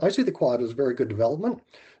 So I see the Quad as a very good development.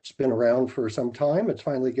 It's been around for some time. It's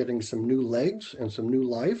finally getting some new legs and some new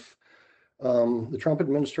life. The Trump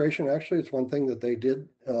administration, actually, it's one thing that they did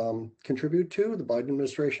contribute to. The Biden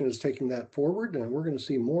administration is taking that forward, and we're going to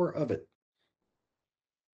see more of it.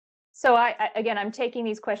 So again, I'm taking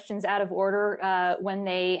these questions out of order when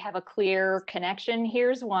they have a clear connection.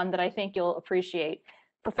 Here's one that I think you'll appreciate.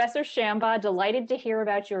 Professor Shambaugh, delighted to hear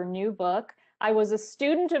about your new book. I was a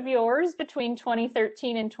student of yours between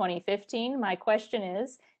 2013 and 2015. My question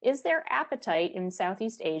is there appetite in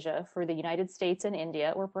Southeast Asia for the United States and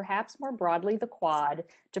India, or perhaps more broadly the Quad,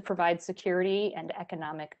 to provide security and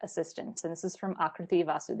economic assistance? And this is from Akriti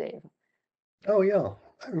Vasudev. Oh, yeah,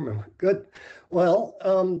 I remember. Good. Well,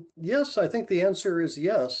 yes, I think the answer is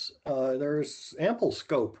yes. There's ample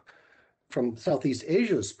scope from Southeast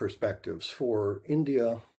Asia's perspectives for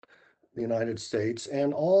India, the United States,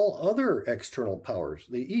 and all other external powers.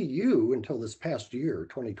 The EU, until this past year,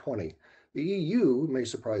 2020, the EU, may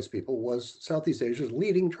surprise people, was Southeast Asia's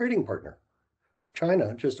leading trading partner.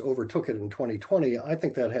 China just overtook it in 2020. I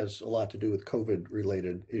think that has a lot to do with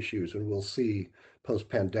COVID-related issues, and we'll see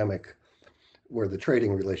post-pandemic where the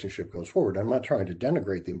trading relationship goes forward. I'm not trying to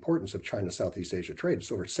denigrate the importance of China-Southeast Asia trade. It's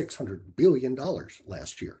over $600 billion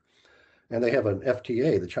last year. And they have an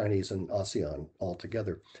FTA, the Chinese and ASEAN all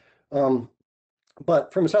together.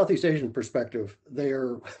 But from a Southeast Asian perspective,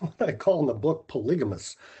 they're what I call in the book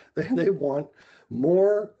polygamous. They want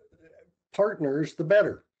more partners, the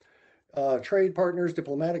better. Trade partners,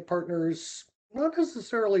 diplomatic partners, not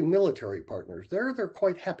necessarily military partners. They're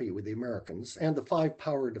quite happy with the Americans and the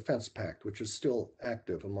Five-Power Defense Pact, which is still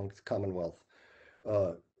active among the Commonwealth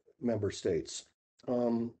member states.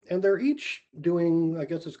 And they're each doing, I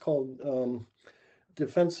guess it's called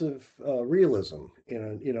defensive realism.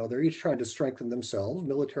 They're each trying to strengthen themselves.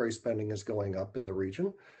 Military spending is going up in the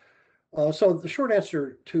region. So the short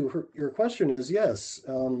answer to your question is yes.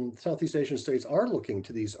 Southeast Asian states are looking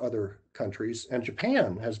to these other countries, and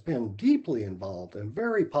Japan has been deeply involved and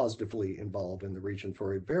very positively involved in the region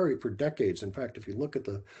for decades. In fact, if you look at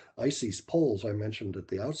the ICES polls I mentioned at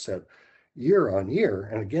the outset, year on year,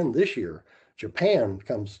 and again this year, Japan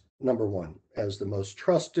comes number one as the most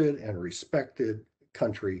trusted and respected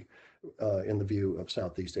country in the view of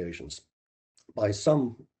Southeast Asians by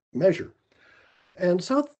some measure. And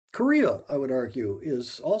South Korea, I would argue,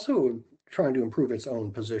 is also trying to improve its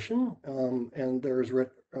own position, and there's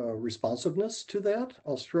responsiveness to that.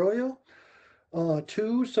 Australia,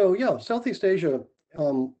 too. So yeah, Southeast Asia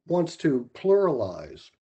wants to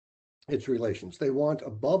pluralize its relations. They want,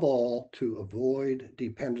 above all, to avoid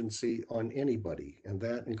dependency on anybody, and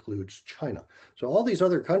that includes China. So all these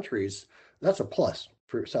other countries, that's a plus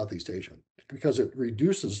for Southeast Asia because it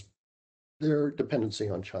reduces their dependency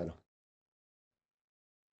on China.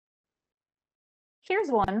 Here's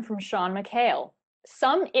one from Sean McHale.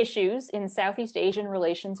 Some issues in Southeast Asian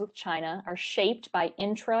relations with China are shaped by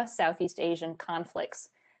intra-Southeast Asian conflicts.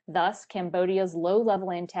 Thus, Cambodia's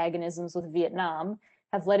low-level antagonisms with Vietnam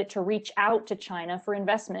have led it to reach out to China for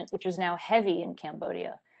investment, which is now heavy in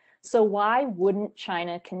Cambodia. So why wouldn't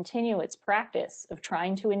China continue its practice of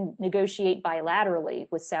trying to negotiate bilaterally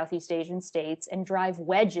with Southeast Asian states and drive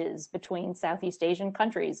wedges between Southeast Asian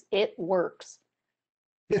countries? It works.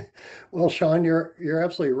 Well, Sean, you're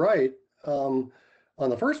absolutely right. On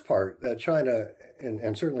the first part, that China,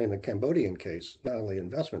 and certainly in the Cambodian case, not only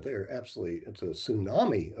investment, they are absolutely, it's a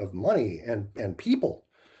tsunami of money and people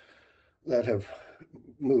that have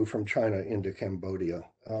moved from China into Cambodia.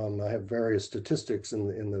 I have various statistics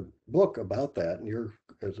in the book about that, and you're,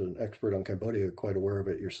 as an expert on Cambodia, quite aware of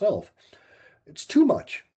it yourself. It's too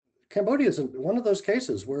much. Cambodia is one of those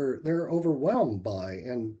cases where they're overwhelmed by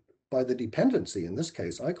the dependency. In this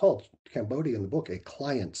case, I called Cambodia in the book a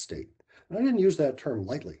client state. And I didn't use that term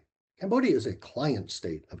lightly. Cambodia is a client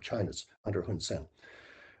state of China's under Hun Sen.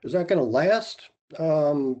 Is that going to last?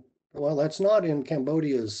 Well, that's not in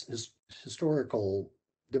Cambodia's historical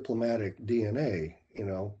diplomatic DNA. You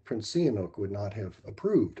know, Prince Sihanouk would not have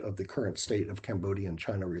approved of the current state of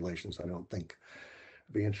Cambodian-China relations, I don't think.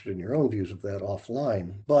 I'd be interested in your own views of that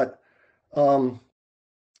offline. But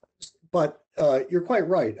you're quite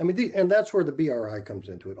right. I mean, and that's where the BRI comes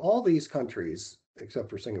into it. All these countries, except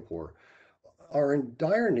for Singapore, are in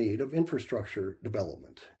dire need of infrastructure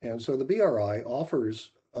development. And so the BRI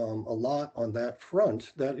offers a lot on that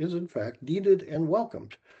front that is in fact needed and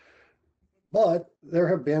welcomed. But there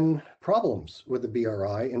have been problems with the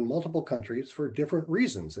BRI in multiple countries for different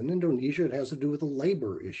reasons. In Indonesia, it has to do with the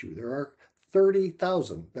labor issue. There are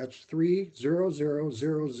 30,000, that's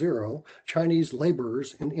 30,000 Chinese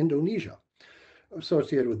laborers in Indonesia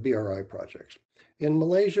associated with BRI projects. In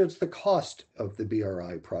Malaysia, it's the cost of the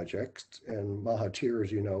BRI projects, and Mahathir,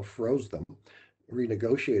 as you know, froze them,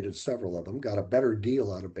 renegotiated several of them, got a better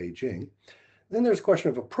deal out of Beijing. Then there's a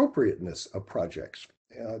question of appropriateness of projects.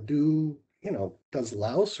 Does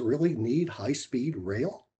Laos really need high-speed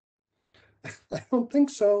rail? I don't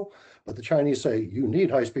think so, but the Chinese say, you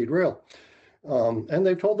need high-speed rail. And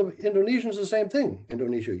they've told the Indonesians the same thing.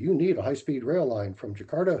 Indonesia, you need a high-speed rail line from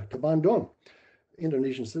Jakarta to Bandung.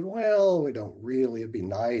 Indonesians said, well, we don't really, it'd be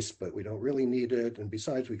nice, but we don't really need it. And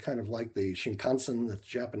besides, we kind of like the Shinkansen that the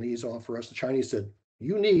Japanese offer us. The Chinese said,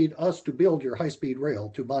 you need us to build your high-speed rail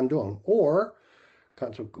to Bandung, or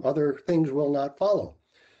other things will not follow.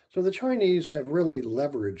 So the Chinese have really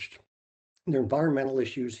leveraged their environmental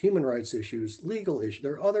issues, human rights issues, legal issues.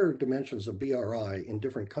 There are other dimensions of BRI in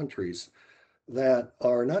different countries that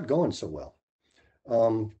are not going so well.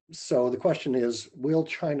 So the question is, will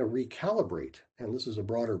China recalibrate? And this is a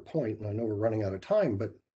broader point, and I know we're running out of time,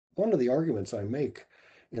 but one of the arguments I make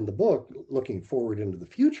in the book, looking forward into the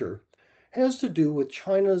future, has to do with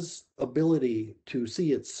China's ability to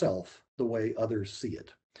see itself the way others see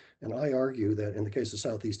it. And I argue that in the case of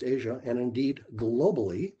Southeast Asia, and indeed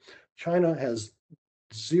globally, China has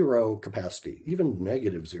zero capacity, even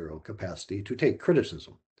negative zero capacity, to take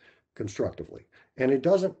criticism constructively. And it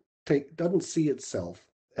doesn't see itself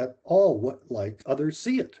at all like others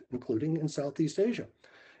see it, including in Southeast Asia.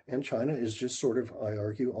 And China is just sort of, I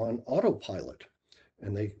argue, on autopilot.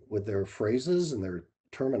 And they, with their phrases and their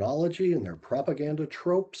terminology and their propaganda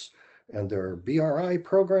tropes and their BRI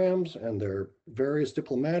programs and their various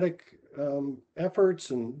diplomatic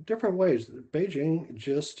efforts and different ways, Beijing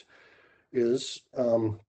just is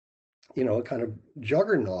a kind of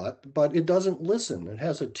juggernaut, but it doesn't listen. It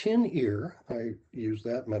has a tin ear. I use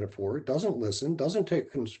that metaphor. It doesn't listen, doesn't take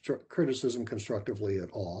criticism constructively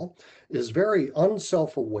at all, is very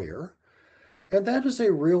unself-aware. And that is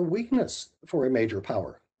a real weakness for a major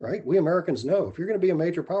power, right? We Americans know if you're going to be a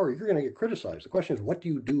major power, you're going to get criticized. The question is, what do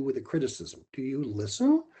you do with the criticism? Do you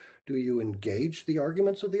listen? Do you engage the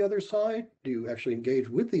arguments of the other side? Do you actually engage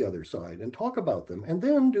with the other side and talk about them? And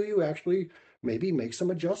then do you actually maybe make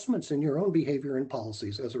some adjustments in your own behavior and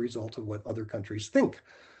policies as a result of what other countries think?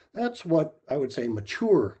 That's what I would say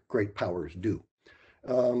mature great powers do.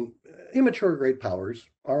 Immature great powers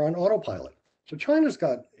are on autopilot. So China's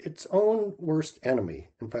got its own worst enemy.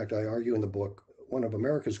 In fact, I argue in the book, one of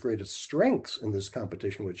America's greatest strengths in this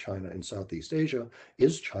competition with China in Southeast Asia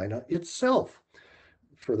is China itself,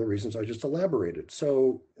 for the reasons I just elaborated.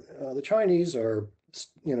 So the Chinese are,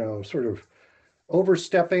 sort of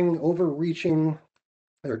overstepping, overreaching.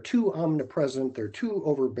 They're too omnipresent, they're too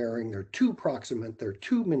overbearing, they're too proximate, they're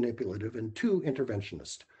too manipulative and too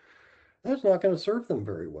interventionist. That's not going to serve them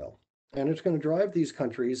very well. And it's going to drive these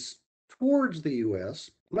countries towards the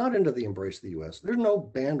US, not into the embrace of the US. There's no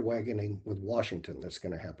bandwagoning with Washington that's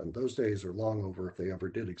going to happen. Those days are long over if they ever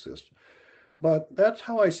did exist. But that's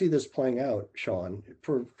how I see this playing out, Sean,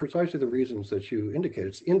 for precisely the reasons that you indicate.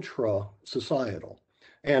 It's intra-societal,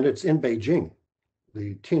 and it's in Beijing,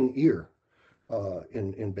 the tin ear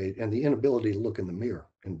in Beijing, and the inability to look in the mirror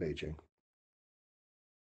in Beijing.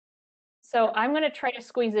 So I'm going to try to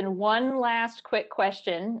squeeze in one last quick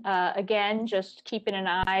question. Again, just keeping an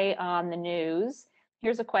eye on the news.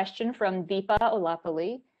 Here's a question from Deepa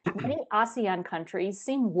Olapalli. Many ASEAN countries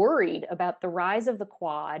seem worried about the rise of the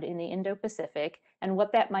Quad in the Indo-Pacific and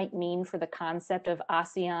what that might mean for the concept of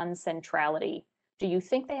ASEAN centrality. Do you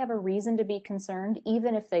think they have a reason to be concerned,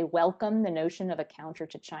 even if they welcome the notion of a counter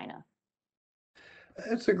to China?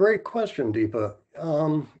 It's a great question, Deepa.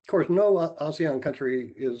 Of course, no ASEAN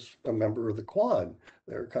country is a member of the Quad.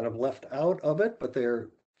 They're kind of left out of it, but they're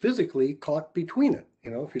physically caught between it. You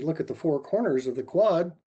know, if you look at the four corners of the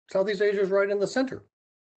Quad, Southeast Asia is right in the center.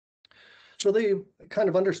 So they kind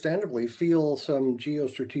of understandably feel some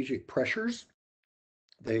geostrategic pressures.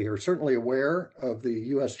 They are certainly aware of the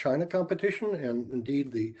US-China competition and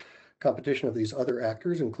indeed the competition of these other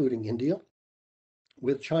actors, including India,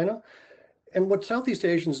 with China. And what Southeast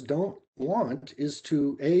Asians don't want is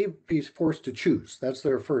to, A, be forced to choose. That's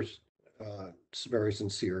their first very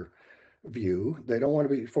sincere view. They don't want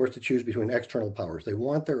to be forced to choose between external powers. They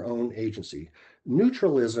want their own agency.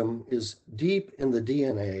 Neutralism is deep in the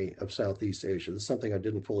DNA of Southeast Asia. This is something I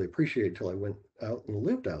didn't fully appreciate until I went out and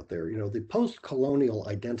lived out there. You know, the post-colonial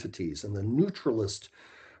identities and the neutralist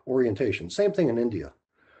orientation. Same thing in India.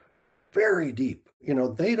 Very deep. You know,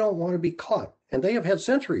 they don't want to be caught. And they have had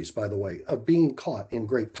centuries, by the way, of being caught in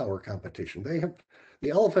great power competition. The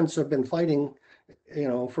elephants have been fighting, you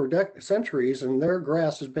know, for centuries, and their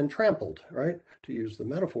grass has been trampled, right? To use the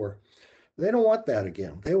metaphor. They don't want that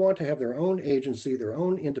again. They want to have their own agency, their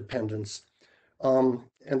own independence, and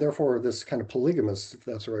therefore this kind of polygamous, if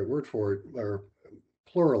that's the right word for it, or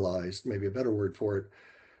pluralized, maybe a better word for it,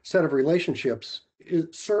 set of relationships,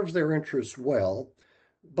 it serves their interests well.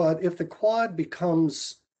 But if the Quad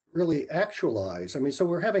becomes really actualized, I mean, so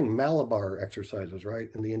we're having Malabar exercises, right,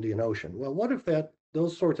 in the Indian Ocean. Well, what if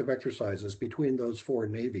those sorts of exercises between those four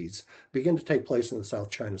navies begin to take place in the South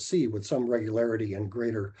China Sea with some regularity and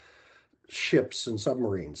greater ships and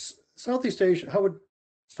submarines? Southeast Asia, how would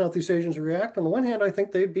Southeast Asians react? On the one hand, I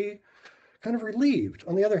think they'd be kind of relieved.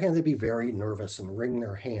 On the other hand, they'd be very nervous and wring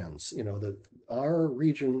their hands. You know, that our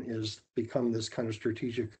region is become this kind of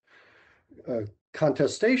strategic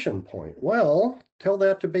contestation point. Well, tell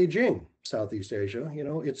that to Beijing, Southeast Asia. You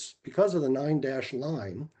know, it's because of the 9-dash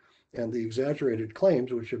line and the exaggerated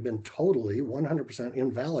claims, which have been totally 100%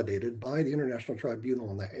 invalidated by the International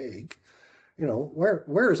Tribunal in The Hague. You know,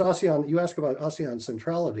 where is ASEAN? You ask about ASEAN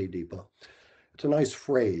centrality, Deepa. It's a nice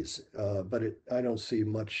phrase, but I don't see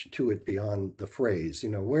much to it beyond the phrase. You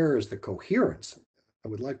know, where is the coherence? I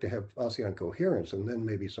would like to have ASEAN coherence and then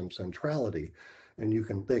maybe some centrality.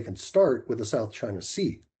 And they can start with the South China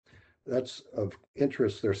Sea. That's of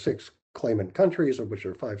interest. There are 6 claimant countries, of which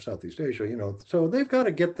there are 5 Southeast Asia, you know, so they've got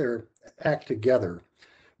to get their act together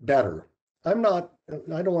better. I don't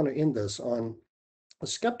want to end this on a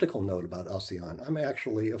skeptical note about ASEAN. I'm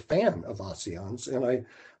actually a fan of ASEAN's, and I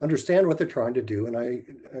understand what they're trying to do, and I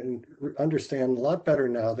understand a lot better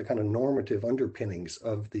now the kind of normative underpinnings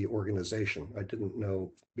of the organization. I didn't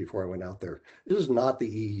know before I went out there. This is not the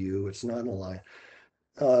EU. It's not an alliance.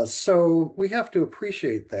 So we have to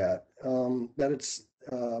appreciate that it's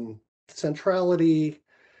centrality.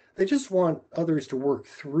 They just want others to work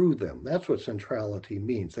through them. That's what centrality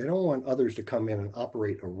means. They don't want others to come in and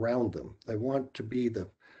operate around them. They want to be the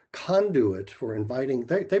conduit for inviting.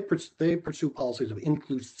 They pursue policies of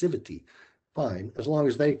inclusivity, fine, as long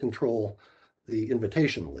as they control the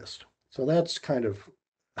invitation list. So that's kind of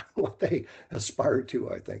what they aspire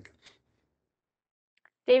to, I think.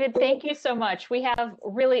 David, thank you so much. We have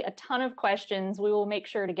really a ton of questions. We will make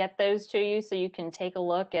sure to get those to you so you can take a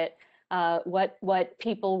look at what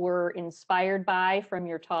people were inspired by from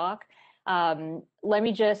your talk. Let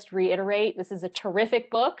me just reiterate, this is a terrific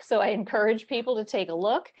book, so I encourage people to take a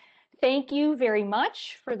look. Thank you very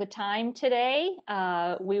much for the time today.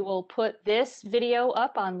 We will put this video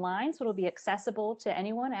up online, so it'll be accessible to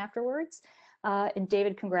anyone afterwards. And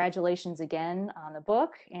David, congratulations again on the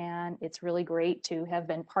book, and it's really great to have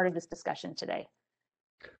been part of this discussion today.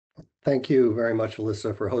 Thank you very much,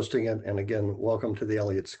 Alyssa, for hosting it. And again, welcome to the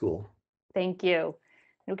Elliott School. Thank you.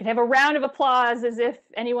 We could have a round of applause as if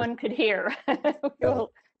anyone could hear.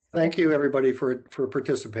 Thank you, everybody, for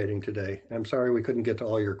participating today. I'm sorry we couldn't get to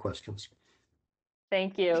all your questions.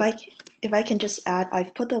 Thank you. If I can just add,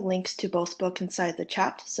 I've put the links to both books inside the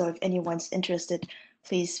chat, so if anyone's interested,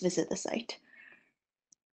 please visit the site.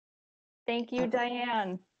 Thank you,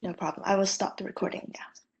 Diane. No problem. I will stop the recording now.